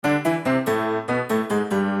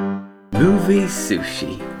Movie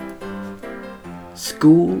Sushi.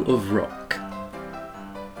 School of Rock.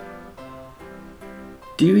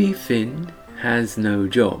 Dewey Finn has no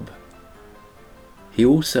job. He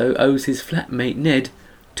also owes his flatmate Ned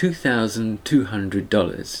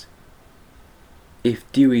 $2,200.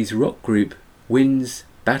 If Dewey's rock group wins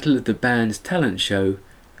Battle of the Bands talent show,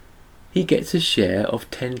 he gets a share of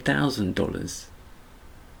 $10,000.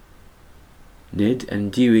 Ned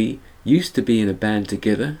and Dewey used to be in a band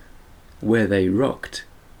together, where they rocked.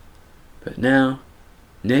 But now,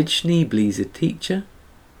 Ned Schneebly's a teacher,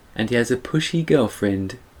 and he has a pushy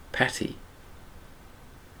girlfriend, Patty.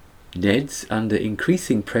 Ned's under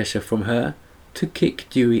increasing pressure from her to kick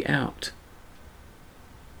Dewey out.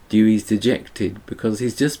 Dewey's dejected because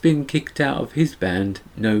he's just been kicked out of his band,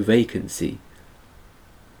 No Vacancy.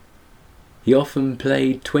 He often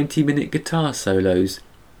played 20-minute guitar solos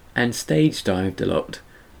and stage dived a lot,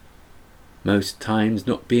 most times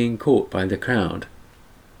not being caught by the crowd.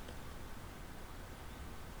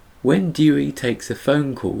 When Dewey takes a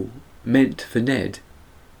phone call meant for Ned,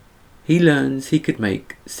 he learns he could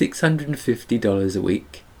make $650 a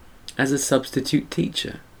week as a substitute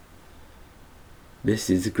teacher. This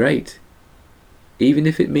is great, even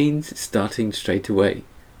if it means starting straight away.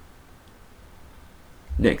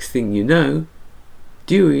 Next thing you know,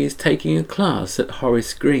 Dewey is taking a class at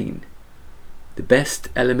Horace Green, the best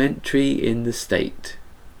elementary in the state.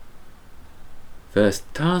 First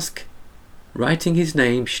task, writing his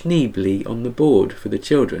name Schneebly on the board for the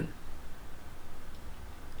children.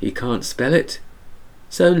 He can't spell it,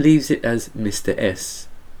 so leaves it as Mr. S.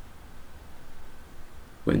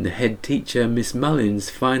 When the head teacher, Miss Mullins,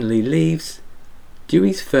 finally leaves,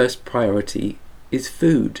 Dewey's first priority is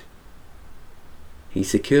food. He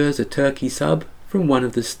secures a turkey sub from one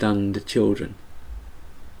of the stunned children.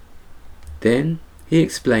 Then he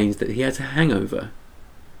explains that he has a hangover.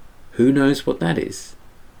 Who knows what that is?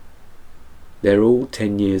 They're all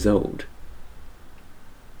 10 years old.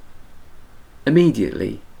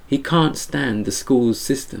 Immediately, he can't stand the school's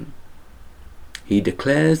system. He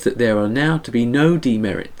declares that there are now to be no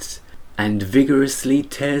demerits and vigorously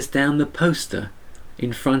tears down the poster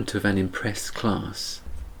in front of an impressed class.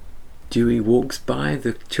 Dewey walks by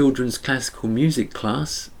the children's classical music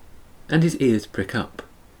class and his ears prick up.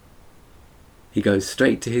 He goes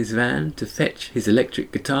straight to his van to fetch his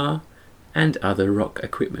electric guitar and other rock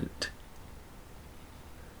equipment.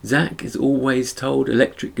 Zack is always told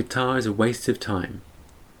electric guitar is a waste of time,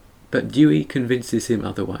 but Dewey convinces him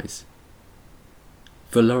otherwise.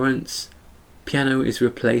 For Lawrence, piano is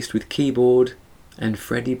replaced with keyboard and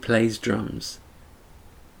Freddie plays drums.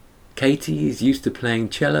 Katie is used to playing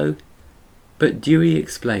cello, but Dewey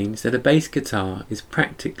explains that a bass guitar is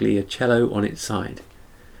practically a cello on its side,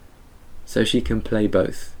 so she can play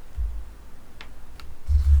both.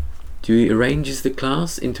 Dewey arranges the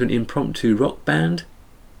class into an impromptu rock band,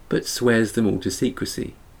 but swears them all to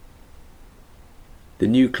secrecy. The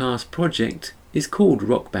new class project is called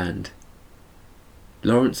Rock Band.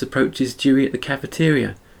 Lawrence approaches Dewey at the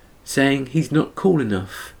cafeteria, saying he's not cool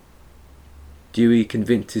enough. Dewey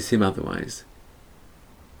convinces him otherwise.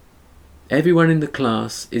 Everyone in the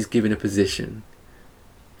class is given a position,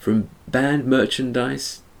 from band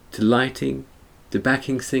merchandise to lighting to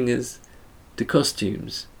backing singers to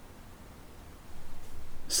costumes.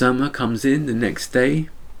 Summer comes in the next day,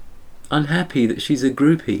 unhappy that she's a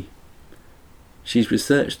groupie. She's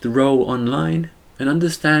researched the role online and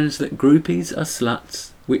understands that groupies are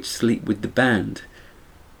sluts which sleep with the band.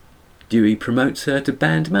 Dewey promotes her to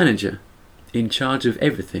band manager, in charge of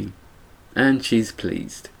everything, and she's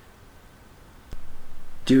pleased.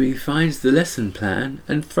 Dewey finds the lesson plan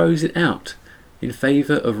and throws it out in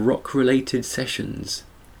favour of rock-related sessions.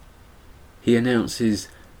 He announces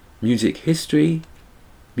music history,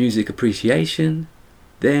 music appreciation,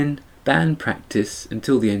 then band practice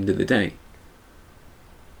until the end of the day.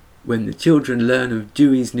 When the children learn of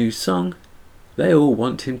Dewey's new song, they all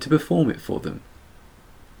want him to perform it for them.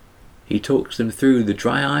 He talks them through the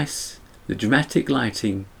dry ice, the dramatic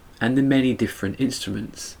lighting, and the many different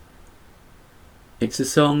instruments. It's a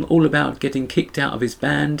song all about getting kicked out of his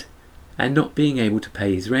band and not being able to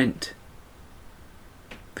pay his rent.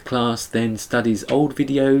 The class then studies old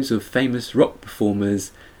videos of famous rock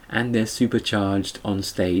performers and their supercharged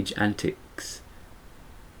on-stage antics.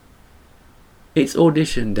 It's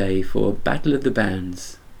audition day for Battle of the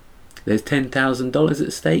Bands. There's $10,000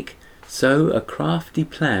 at stake, so a crafty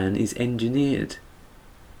plan is engineered.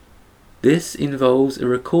 This involves a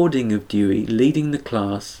recording of Dewey leading the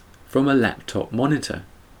class from a laptop monitor.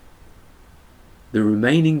 The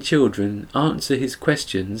remaining children answer his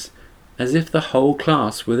questions as if the whole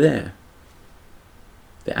class were there.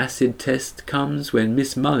 The acid test comes when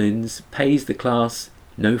Miss Mullins pays the class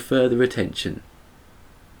no further attention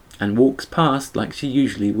and walks past like she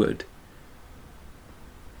usually would.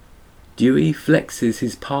 Dewey flexes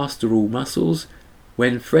his pastoral muscles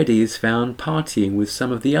when Freddie is found partying with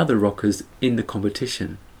some of the other rockers in the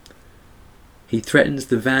competition. He threatens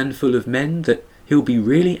the van full of men that he'll be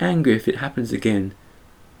really angry if it happens again.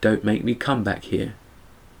 Don't make me come back here.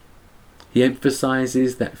 He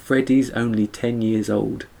emphasises that Freddie's only 10 years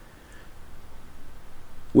old.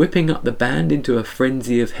 Whipping up the band into a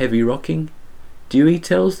frenzy of heavy rocking, Dewey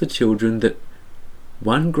tells the children that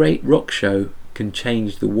one great rock show can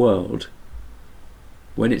change the world.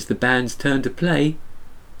 When it's the band's turn to play,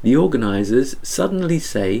 the organisers suddenly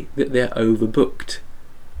say that they're overbooked.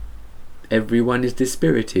 Everyone is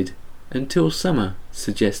dispirited until Summer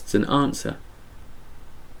suggests an answer.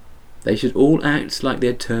 They should all act like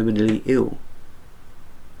they're terminally ill.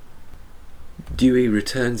 Dewey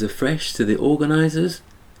returns afresh to the organisers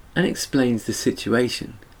and explains the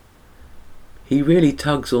situation. He really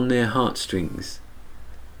tugs on their heartstrings,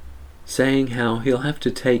 saying how he'll have to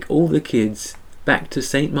take all the kids back to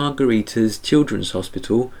St. Margarita's Children's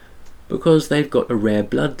Hospital because they've got a rare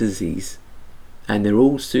blood disease and they're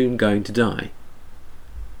all soon going to die.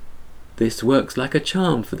 This works like a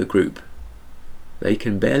charm for the group. They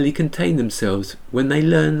can barely contain themselves when they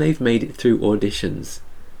learn they've made it through auditions,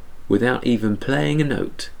 without even playing a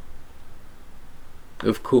note.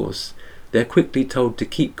 Of course, they're quickly told to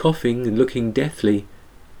keep coughing and looking deathly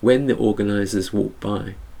when the organisers walk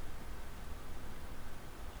by.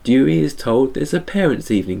 Dewey is told there's a parents'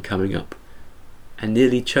 evening coming up and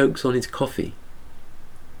nearly chokes on his coffee.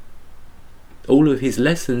 All of his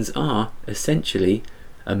lessons are, essentially,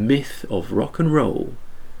 a myth of rock and roll,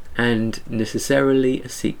 and necessarily a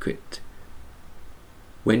secret.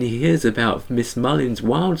 When he hears about Miss Mullins'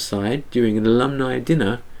 wild side during an alumni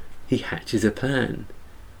dinner, he hatches a plan.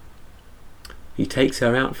 He takes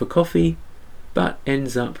her out for coffee, but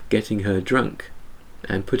ends up getting her drunk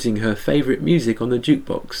and putting her favourite music on the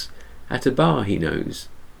jukebox at a bar he knows.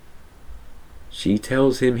 She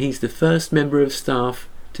tells him he's the first member of staff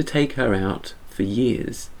to take her out for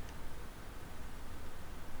years.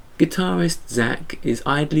 Guitarist Zach is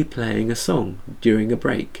idly playing a song during a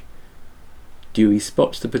break. Dewey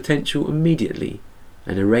spots the potential immediately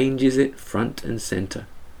and arranges it front and centre.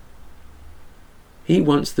 He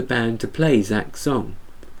wants the band to play Zach's song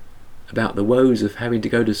about the woes of having to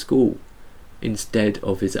go to school instead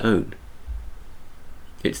of his own.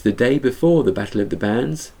 It's the day before the Battle of the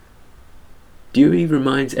Bands. Dewey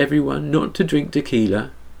reminds everyone not to drink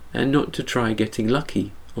tequila and not to try getting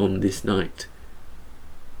lucky on this night.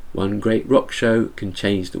 One great rock show can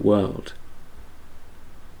change the world.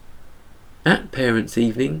 At parents'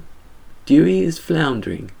 evening, Dewey is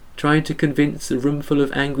floundering, trying to convince a room full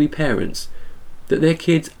of angry parents that their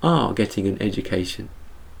kids are getting an education.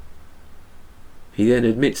 He then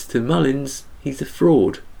admits to Mullins he's a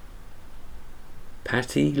fraud.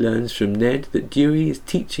 Patty learns from Ned that Dewey is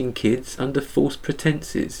teaching kids under false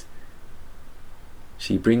pretenses.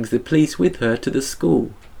 She brings the police with her to the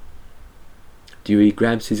school. Dewey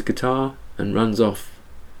grabs his guitar and runs off.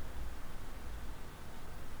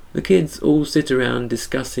 The kids all sit around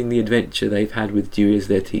discussing the adventure they've had with Dewey as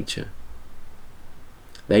their teacher.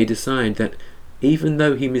 They decide that even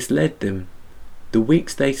though he misled them, the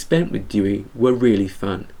weeks they spent with Dewey were really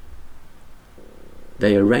fun.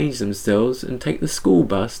 They arrange themselves and take the school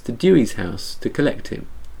bus to Dewey's house to collect him.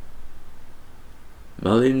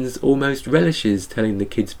 Mullins almost relishes telling the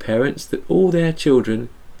kids' parents that all their children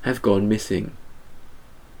have gone missing.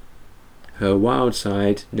 Her wild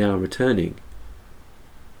side now returning.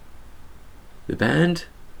 The band,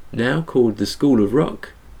 now called the School of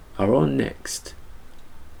Rock, are on next.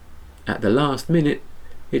 At the last minute,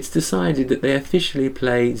 it's decided that they officially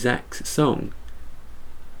play Zach's song.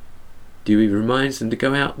 Dewey reminds them to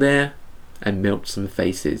go out there and melt some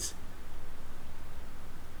faces.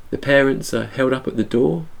 The parents are held up at the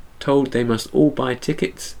door, told they must all buy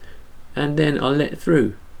tickets, and then are let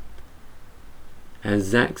through. As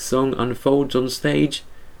Zach's song unfolds on stage,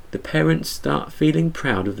 the parents start feeling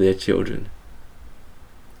proud of their children,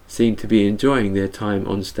 seem to be enjoying their time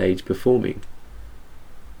on stage performing.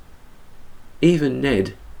 Even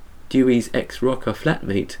Ned, Dewey's ex-rocker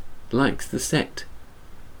flatmate, likes the set.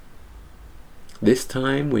 This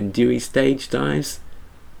time, when Dewey stage dives,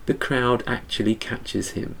 the crowd actually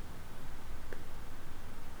catches him.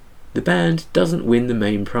 The band doesn't win the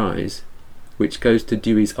main prize, which goes to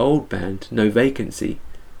Dewey's old band, No Vacancy,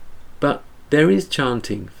 but there is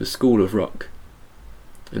chanting for School of Rock,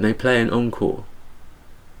 and they play an encore.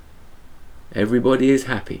 Everybody is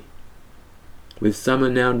happy. with Summer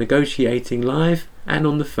now negotiating live and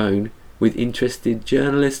on the phone with interested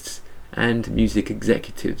journalists and music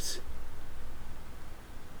executives.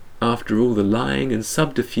 After all the lying and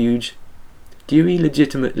subterfuge, Dewey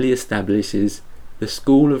legitimately establishes the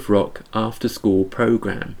School of Rock after-school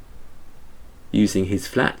program, using his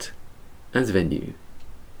flat as venue.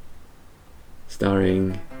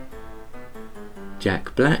 Starring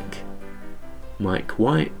Jack Black, Mike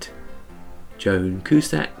White, Joan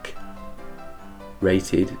Cusack.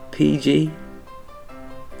 Rated PG.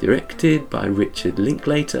 Directed by Richard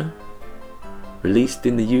Linklater. Released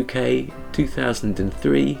in the UK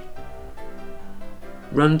 2003.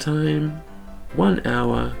 Runtime 1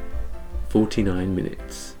 hour 49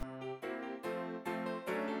 minutes.